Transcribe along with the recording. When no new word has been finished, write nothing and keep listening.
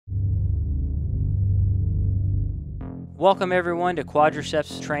Welcome everyone to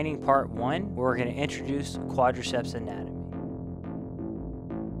Quadriceps Training Part 1, where we're going to introduce quadriceps anatomy.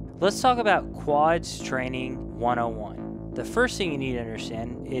 Let's talk about quads training 101. The first thing you need to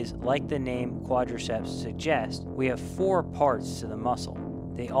understand is, like the name quadriceps suggests, we have 4 parts to the muscle.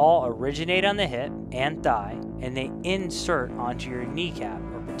 They all originate on the hip and thigh, and they insert onto your kneecap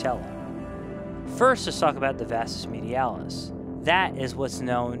or patella. First, let's talk about the vastus medialis. That is what's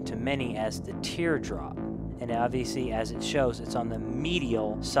known to many as the teardrop. And obviously, as it shows, it's on the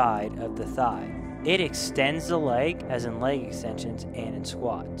medial side of the thigh. It extends the leg, as in leg extensions and in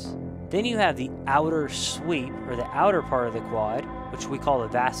squats. Then you have the outer sweep, or the outer part of the quad, which we call the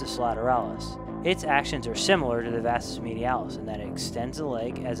vastus lateralis. Its actions are similar to the vastus medialis in that it extends the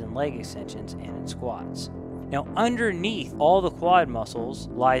leg, as in leg extensions and in squats. Now, underneath all the quad muscles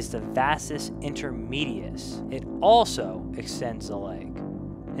lies the vastus intermedius. It also extends the leg.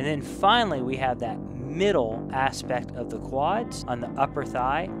 And then finally, we have that middle aspect of the quads on the upper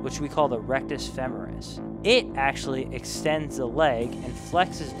thigh, which we call the rectus femoris. It actually extends the leg and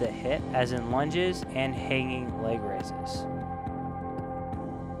flexes the hip, as in lunges and hanging leg raises.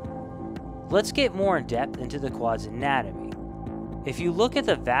 Let's get more in depth into the quad's anatomy. If you look at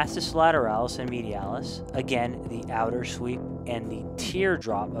the vastus lateralis and medialis, again the outer sweep and the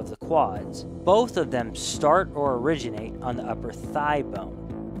teardrop of the quads, both of them start or originate on the upper thigh bone.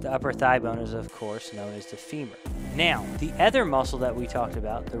 The upper thigh bone is, of course, known as the femur. Now, the other muscle that we talked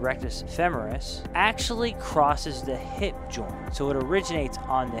about, the rectus femoris, actually crosses the hip joint, so it originates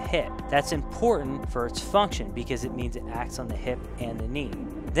on the hip. That's important for its function because it means it acts on the hip and the knee.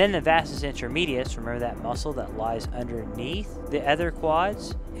 Then the vastus intermedius, remember that muscle that lies underneath the other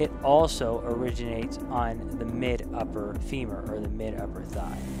quads? It also originates on the mid-upper femur, or the mid-upper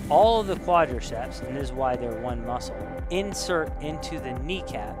thigh. All of the quadriceps, and this is why they're one muscle, insert into the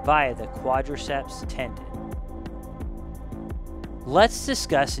kneecap via the quadriceps tendon. Let's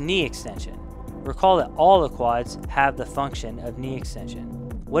discuss knee extension. Recall that all the quads have the function of knee extension.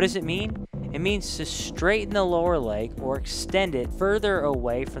 What does it mean? It means to straighten the lower leg or extend it further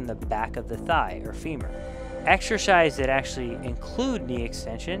away from the back of the thigh or femur. Exercises that actually include knee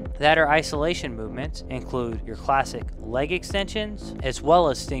extension, that are isolation movements, include your classic leg extensions, as well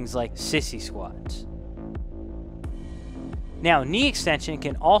as things like sissy squats. Now, knee extension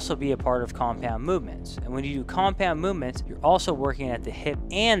can also be a part of compound movements, and when you do compound movements, you're also working at the hip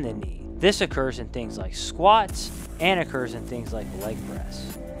and the knee. This occurs in things like squats and occurs in things like leg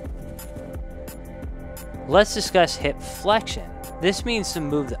press. Let's discuss hip flexion. This means to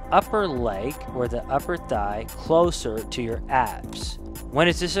move the upper leg or the upper thigh closer to your abs. When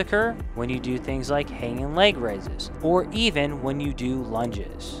does this occur? When you do things like hanging leg raises, or even when you do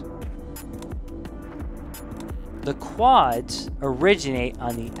lunges. The quads originate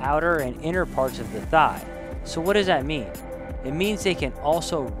on the outer and inner parts of the thigh. So what does that mean? It means they can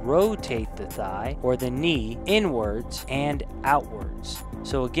also rotate the thigh or the knee inwards and outwards.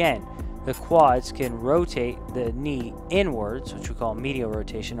 So again, the quads can rotate the knee inwards, which we call medial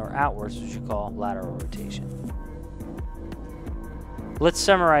rotation, or outwards, which we call lateral rotation. Let's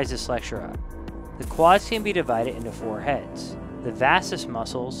summarize this lecture up. The quads can be divided into 4 heads. The vastus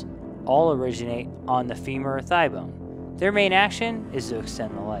muscles all originate on the femur or thigh bone. Their main action is to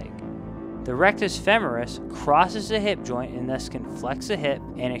extend the leg. The rectus femoris crosses the hip joint and thus can flex the hip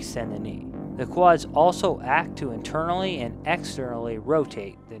and extend the knee. The quads also act to internally and externally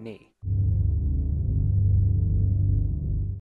rotate the knee.